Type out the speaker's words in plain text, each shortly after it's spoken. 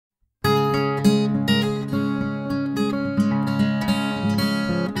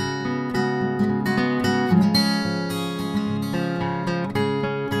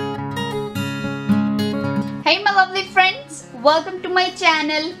lovely friends, welcome to my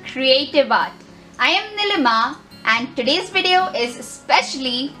channel Creative Art. I am Nilima and today's video is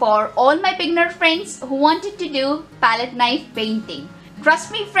especially for all my beginner friends who wanted to do palette knife painting.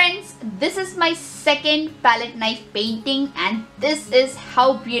 Trust me friends, this is my second palette knife painting and this is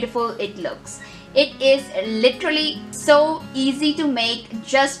how beautiful it looks. It is literally so easy to make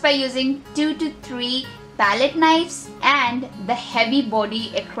just by using 2 to 3 palette knives, and the heavy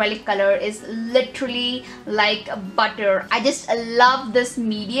body acrylic color is literally like butter. I just love this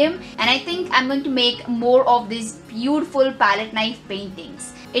medium and I think I'm going to make more of these beautiful palette knife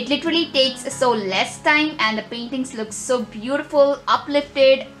paintings. It literally takes so less time and the paintings look so beautiful,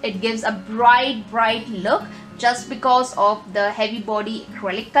 uplifted. It gives a bright look just because of the heavy body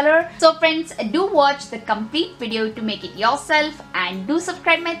acrylic color. So friends, do watch the complete video to make it yourself, and do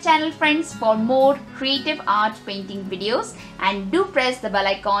subscribe my channel friends for more creative art painting videos, and do press the bell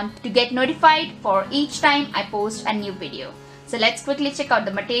icon to get notified for each time I post a new video. So let's quickly check out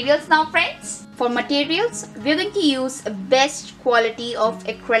the materials now friends. For materials, we're going to use best quality of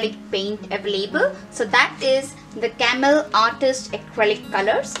acrylic paint available. So that is the Camel Artist acrylic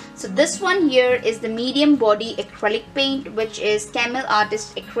colors. So this one here is the medium body acrylic paint, which is Camel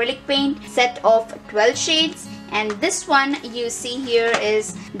Artist acrylic paint, set of 12 shades. And this one you see here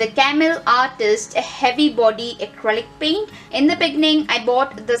is the Camel Artist heavy body acrylic paint. In the beginning I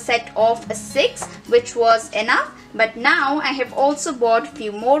bought the set of 6, which was enough, but now I have also bought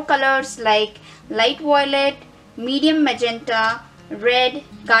few more colors like light violet, medium magenta, red,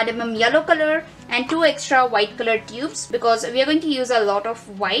 cardamom yellow color, and 2 extra white color tubes because we are going to use a lot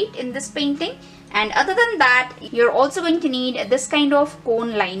of white in this painting. And other than that, you're also going to need this kind of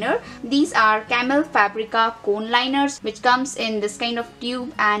cone liner. These are Camel Fabrica cone liners, which comes in this kind of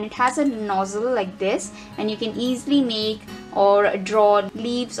tube and it has a nozzle like this, and you can easily make or draw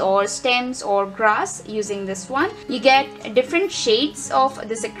leaves or stems or grass using this one. You get different shades of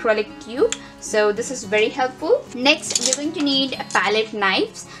this acrylic tube, so this is very helpful. Next, we're going to need palette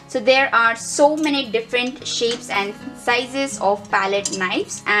knives. So there are so many different shapes and sizes of palette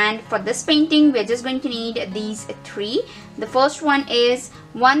knives, and for this painting we're just going to need these 3. The first one is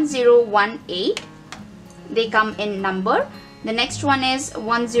 1018. They come in number. The next one is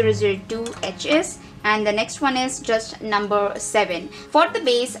 1002 HS, and the next one is just number 7. For the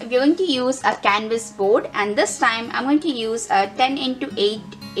base, we're going to use a canvas board, and this time I'm going to use a 10 into 8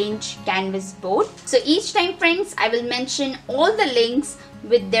 inch canvas board. So each time friends, I will mention all the links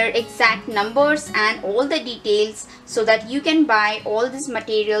with their exact numbers and all the details so that you can buy all these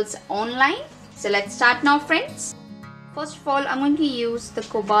materials online. So let's start now friends. First of all, I'm going to use the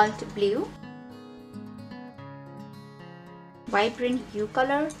cobalt blue, vibrant hue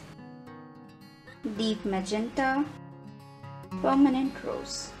color, deep magenta, permanent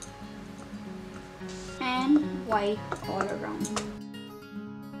rose, and white all around.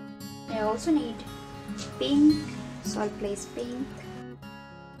 I also need pink, so I'll place pink.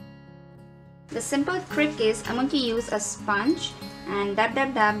 The simple trick is I'm going to use a sponge and dab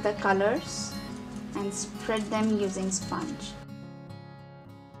the colors and spread them using sponge.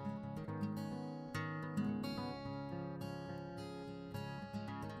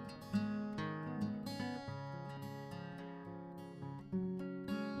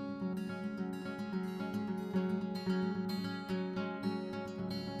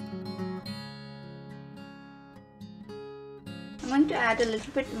 I'm going to add a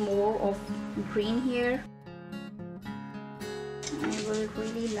little bit more of green here. I will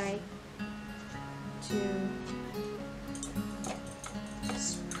really like to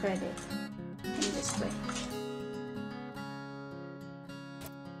spread it in this way.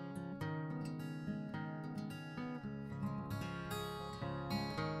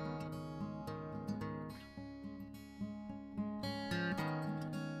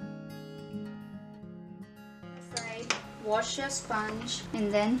 Wash your sponge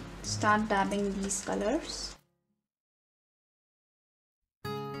and then start dabbing these colors.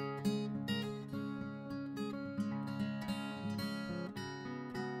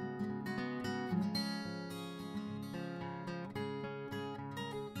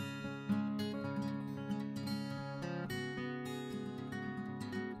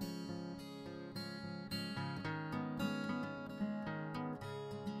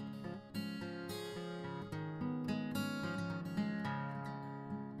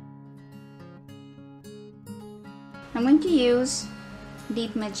 I'm going to use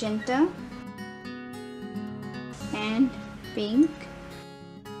deep magenta and pink.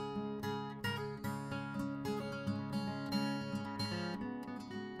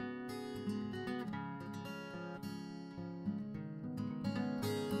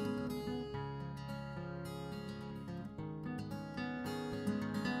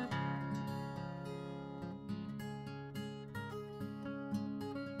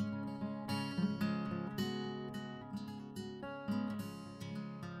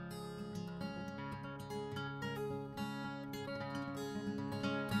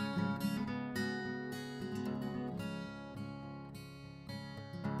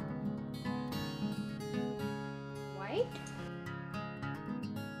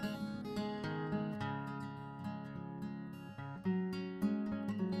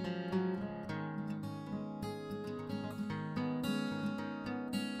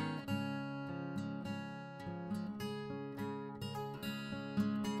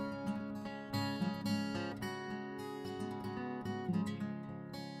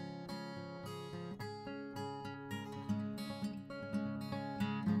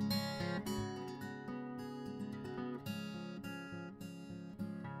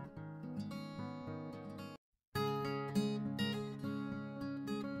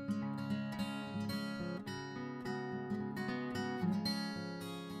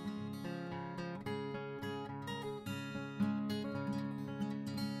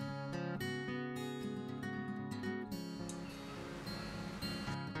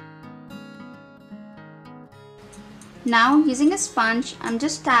 Now using a sponge, I'm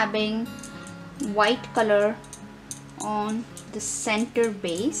just dabbing white color on the center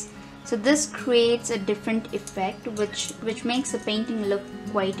base. So this creates a different effect which makes the painting look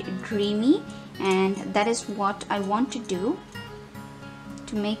quite dreamy, and that is what I want to do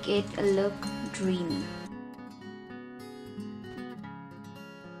to make it look dreamy.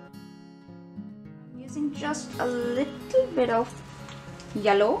 I'm using just a little bit of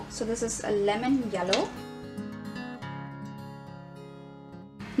yellow, so this is a lemon yellow.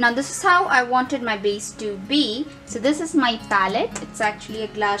 Now this is how I wanted my base to be. So this is my palette. It's actually a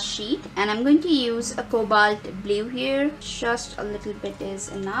glass sheet, and I'm going to use a cobalt blue here. Just a little bit is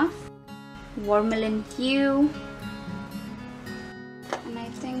enough. Vermilion hue. And I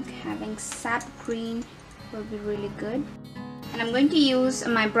think having sap green will be really good. And I'm going to use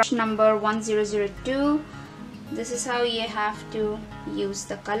my brush number 1002. This is how you have to use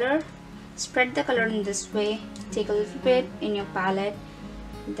the color. Spread the color in this way. Take a little bit in your palette.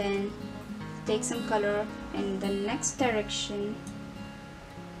 Then take some color in the next direction,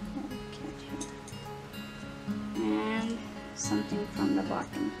 and something from the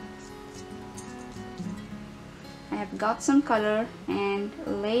bottom. I have got some color and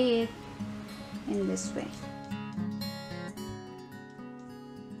lay it in this way.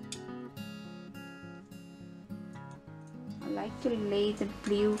 I like to lay the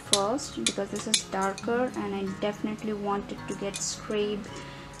blue first because this is darker and I definitely want it to get sprayed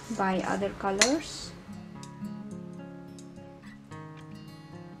by other colors.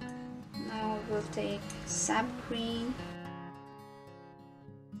 Now we'll take sap green.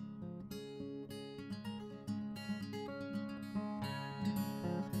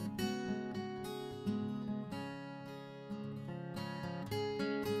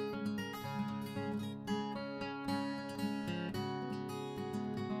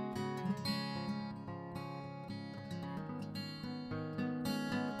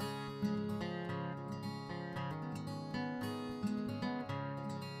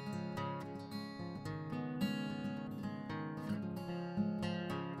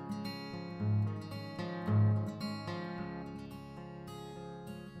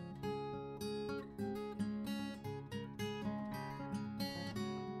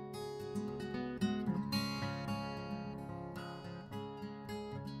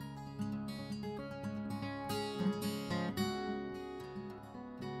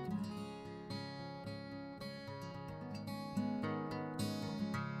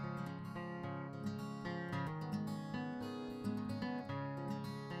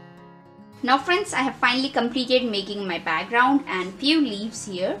 Now friends, I have finally completed making my background and few leaves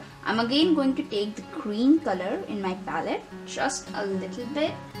here. I'm again going to take the green color in my palette, just a little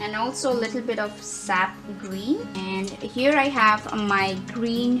bit, and also a little bit of sap green. And here I have my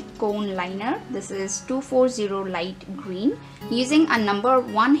green cone liner. This is 240 light green. Using a number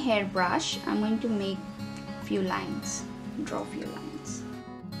 1 hairbrush, I'm going to make few lines, draw few lines.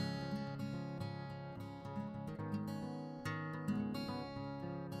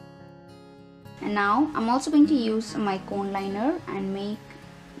 And now I'm also going to use my cone liner and make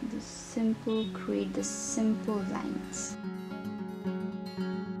the simple, create the simple lines.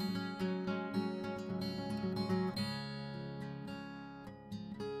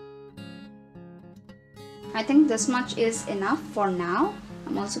 I think this much is enough for now.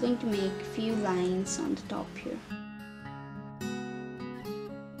 I'm also going to make few lines on the top here.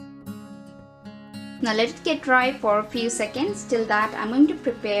 Now let it get dry for a few seconds. Till that, I'm going to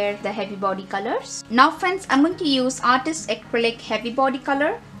prepare the heavy body colors. Now friends, I'm going to use Artist Acrylic Heavy Body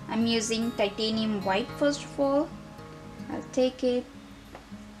Color. I'm using titanium white first of all. I'll take it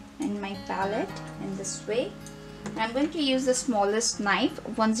in my palette in this way. And I'm going to use the smallest knife,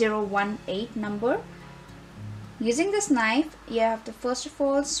 1018 number. Using this knife, you have to first of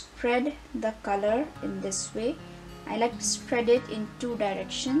all spread the color in this way. I like to spread it in 2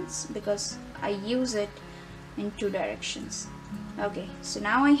 directions because I use it in 2 directions. Okay, so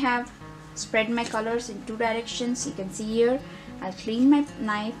now I have spread my colors in 2 directions. You can see here, I'll clean my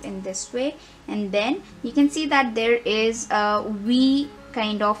knife in this way, and then you can see that there is a V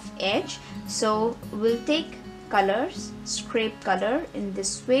kind of edge. So we'll take colors, scrape color in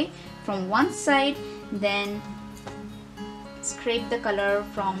this way from one side, then scrape the color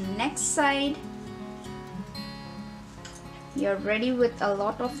from next side. You're ready with a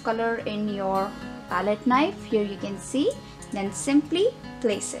lot of color in your palette knife. Here you can see. Then simply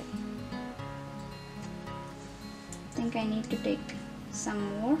place it. I think I need to take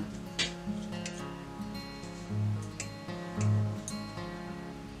some more.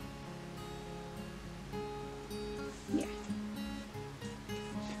 Yeah.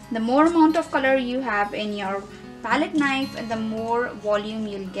 The more amount of color you have in your palette knife, the more volume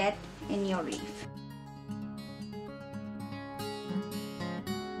you'll get in your leaf.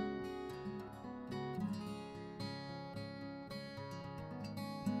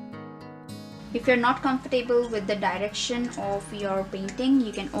 If you're not comfortable with the direction of your painting,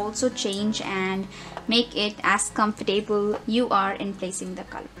 you can also change and make it as comfortable you are in placing the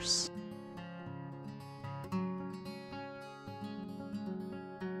colors.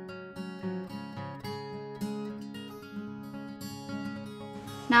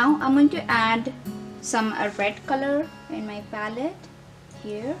 Now I'm going to add some red color in my palette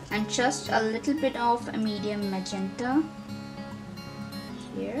here, and just a little bit of a medium magenta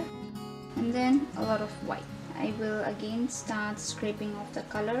here, and then a lot of white. I will again start scraping off the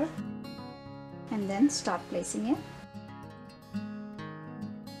color and then start placing it.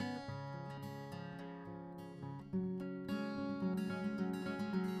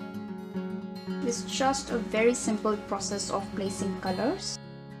 It's just a very simple process of placing colors.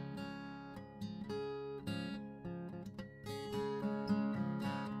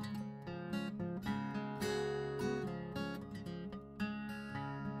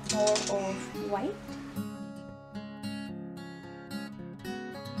 More of white.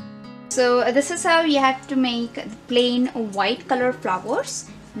 So this is how you have to make the plain white color flowers.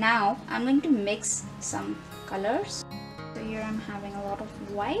 Now I'm going to mix some colors. So here I'm having a lot of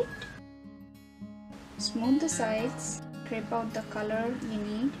white. Smooth the sides, scrape out the color you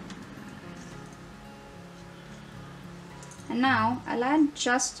need. And now I'll add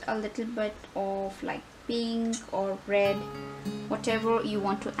just a little bit of like pink or red, whatever you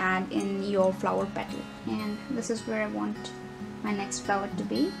want to add in your flower petal. And this is where I want my next flower to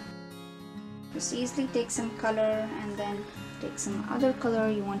be. Just easily take some color and then take some other color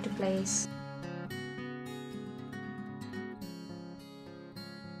you want to place.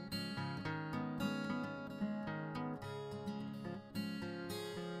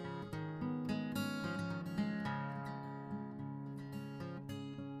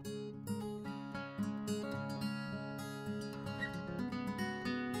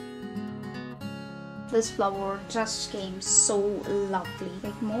 This flower just came so lovely.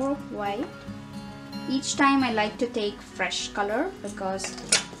 Take more of white. Each time I like to take fresh color because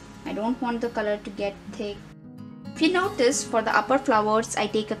I don't want the color to get thick. If you notice, for the upper flowers I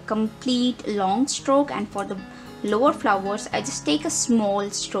take a complete long stroke, and for the lower flowers I just take a small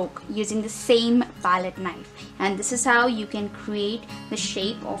stroke using the same palette knife. And this is how you can create the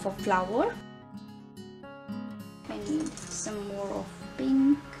shape of a flower. I need some more of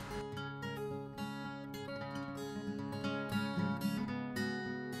pink.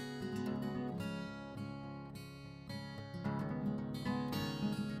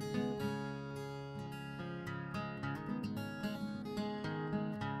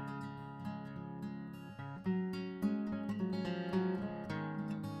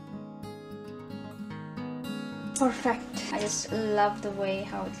 Perfect. I just love the way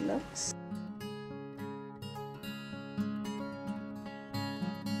how it looks.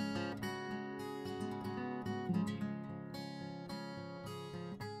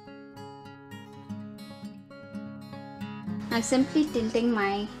 I'm simply tilting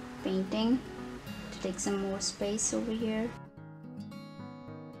my painting to take some more space over here.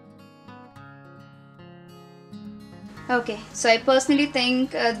 Okay, so I personally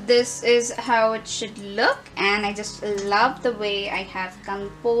think this is how it should look, and I just love the way I have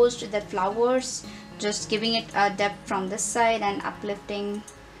composed the flowers, just giving it a depth from this side and uplifting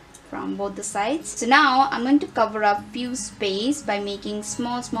from both the sides. So now I'm going to cover up few space by making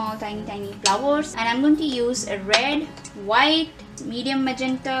small tiny flowers, and I'm going to use a red, white, medium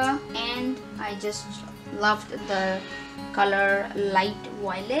magenta, and I just loved the color light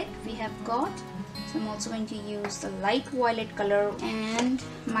violet we have got. So I'm also going to use the light violet color, and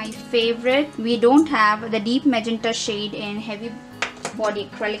my favorite, we don't have the deep magenta shade in heavy body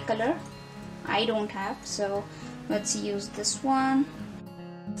acrylic color. I don't have, so let's use this one.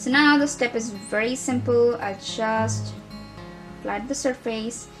 So now the step is very simple. I just flat the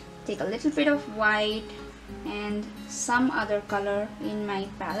surface, take a little bit of white and some other color in my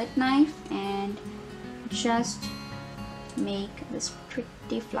palette knife and just make this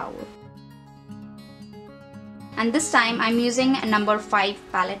pretty flower. And this time I'm using a number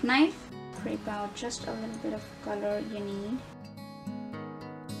 5 palette knife. Scrape out just a little bit of color you need.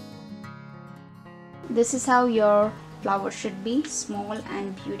 This is how your flower should be, small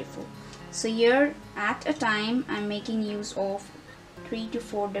and beautiful. So here at a time I'm making use of 3 to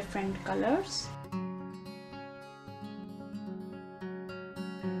 4 different colors.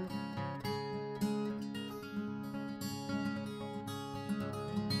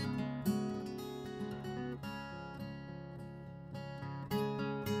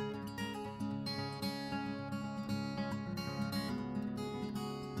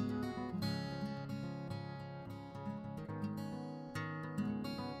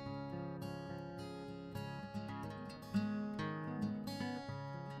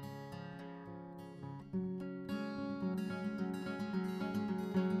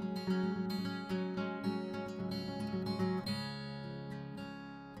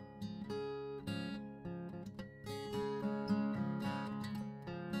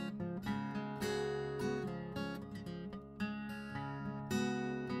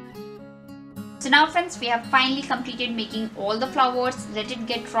 So now friends, we have finally completed making all the flowers. Let it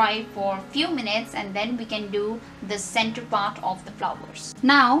get dry for a few minutes and then we can do the center part of the flowers.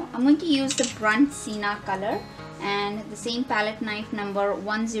 Now I'm going to use the burnt sienna color and the same palette knife number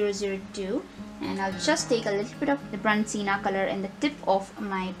 1002, and I'll just take a little bit of the burnt sienna color in the tip of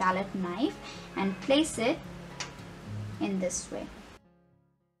my palette knife and place it in this way.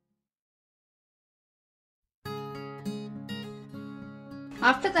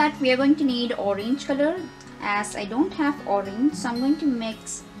 After that we are going to need orange color. As I don't have orange, so I'm going to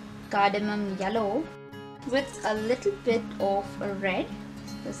mix cardamom yellow with a little bit of red.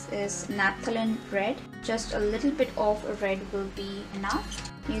 This is naphthalene red. Just a little bit of red will be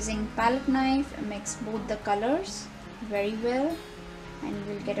enough. Using palette knife, mix both the colors very well and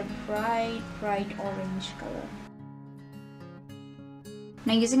you will get a bright orange color.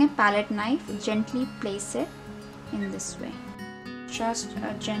 Now using a palette knife, gently place it in this way. Just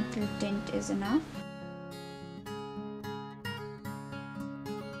a gentle tint is enough.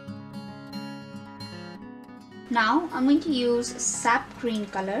 Now I'm going to use sap green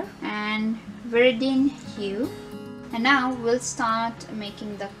color and viridian hue, and now we'll start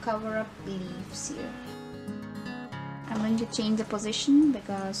making the cover up leaves here. I'm going to change the position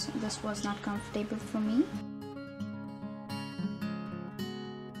because this was not comfortable for me.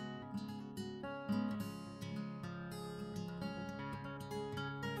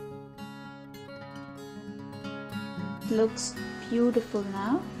 Looks beautiful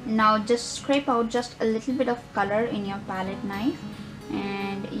now. Now just scrape out just a little bit of color in your palette knife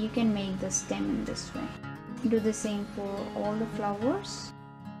and you can make the stem in this way. Do the same for all the flowers.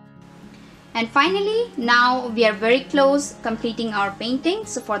 And finally, now we are very close completing our painting.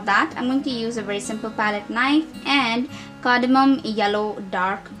 So for that, I'm going to use a very simple palette knife and cardamom yellow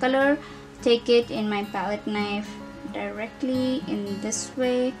dark color. Take it in my palette knife directly in this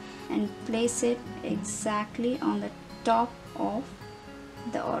way and place it exactly on the top of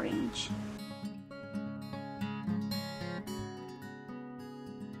the orange.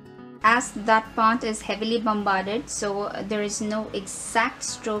 As that part is heavily bombarded, so there is no exact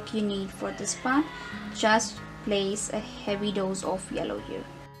stroke you need for this part. Just place a heavy dose of yellow here.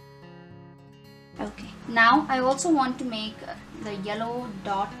 Okay, now I also want to make the yellow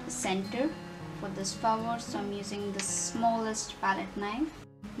dot center for this flower, so I'm using the smallest palette knife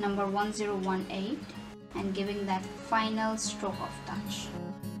number 1018 and giving that final stroke of touch.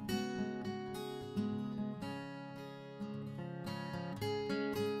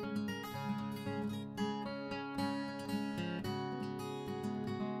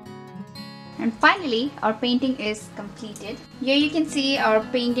 And finally, our painting is completed. Here you can see our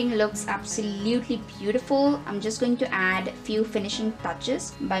painting looks absolutely beautiful. I'm just going to add a few finishing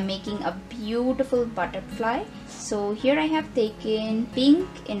touches by making a beautiful butterfly. So here I have taken pink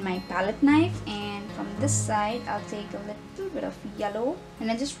in my palette knife, and from this side I'll take a little bit of yellow,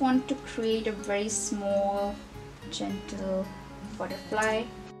 and I just want to create a very small gentle butterfly.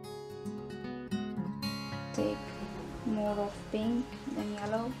 Take more of pink than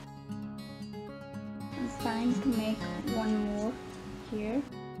yellow. I'm trying to make one more here,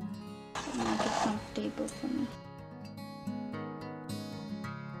 to make it comfortable for me.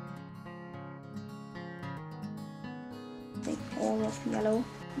 Take all of yellow,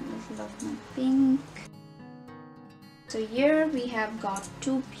 a little of my pink. So here we have got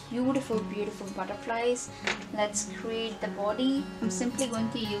two beautiful butterflies. Let's create the body. I'm simply going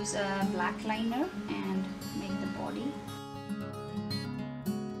to use a black liner and make the body.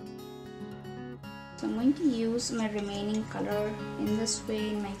 So I'm going to use my remaining color in this way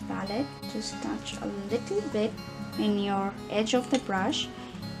in my palette. Just touch a little bit in your edge of the brush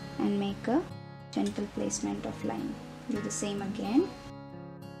and make a gentle placement of line. Do the same again.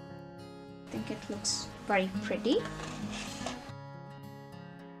 I think it looks very pretty.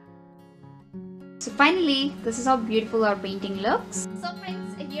 So finally, this is how beautiful our painting looks. So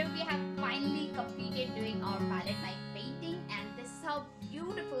friends, here we have finally completed doing our palette knife painting, and this is how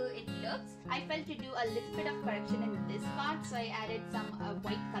beautiful it looks. I felt to do a little bit of correction in this part, so I added some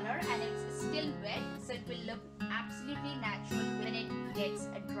white color, and it's still wet, so it will look absolutely natural when it gets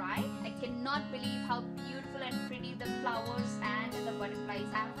dry. I cannot believe how beautiful and pretty the flowers and the butterflies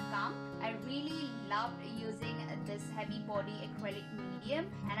have come. I really loved using this heavy body acrylic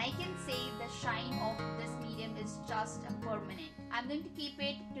medium, and I can say the shine of this medium is just permanent. I'm going to keep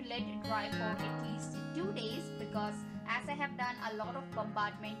it to let it dry for at least 2 days, because as I have done a lot of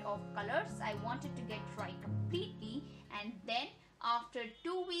bombardment of colors, I wanted to get dry completely, and then after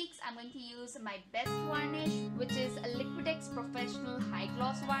 2 weeks I'm going to use my best varnish, which is a Liquidex Professional High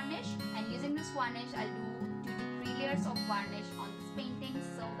Gloss Varnish, and using this varnish I'll do 2 to 3 layers of varnish on this painting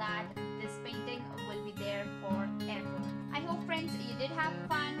so that this painting will be there forever. I hope friends you did have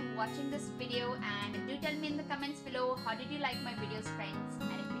fun watching this video, and do tell me in the comments below how did you like my videos friends.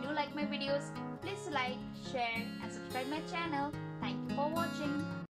 And if you do like my videos, please like, share and subscribe my channel. Thank you for watching.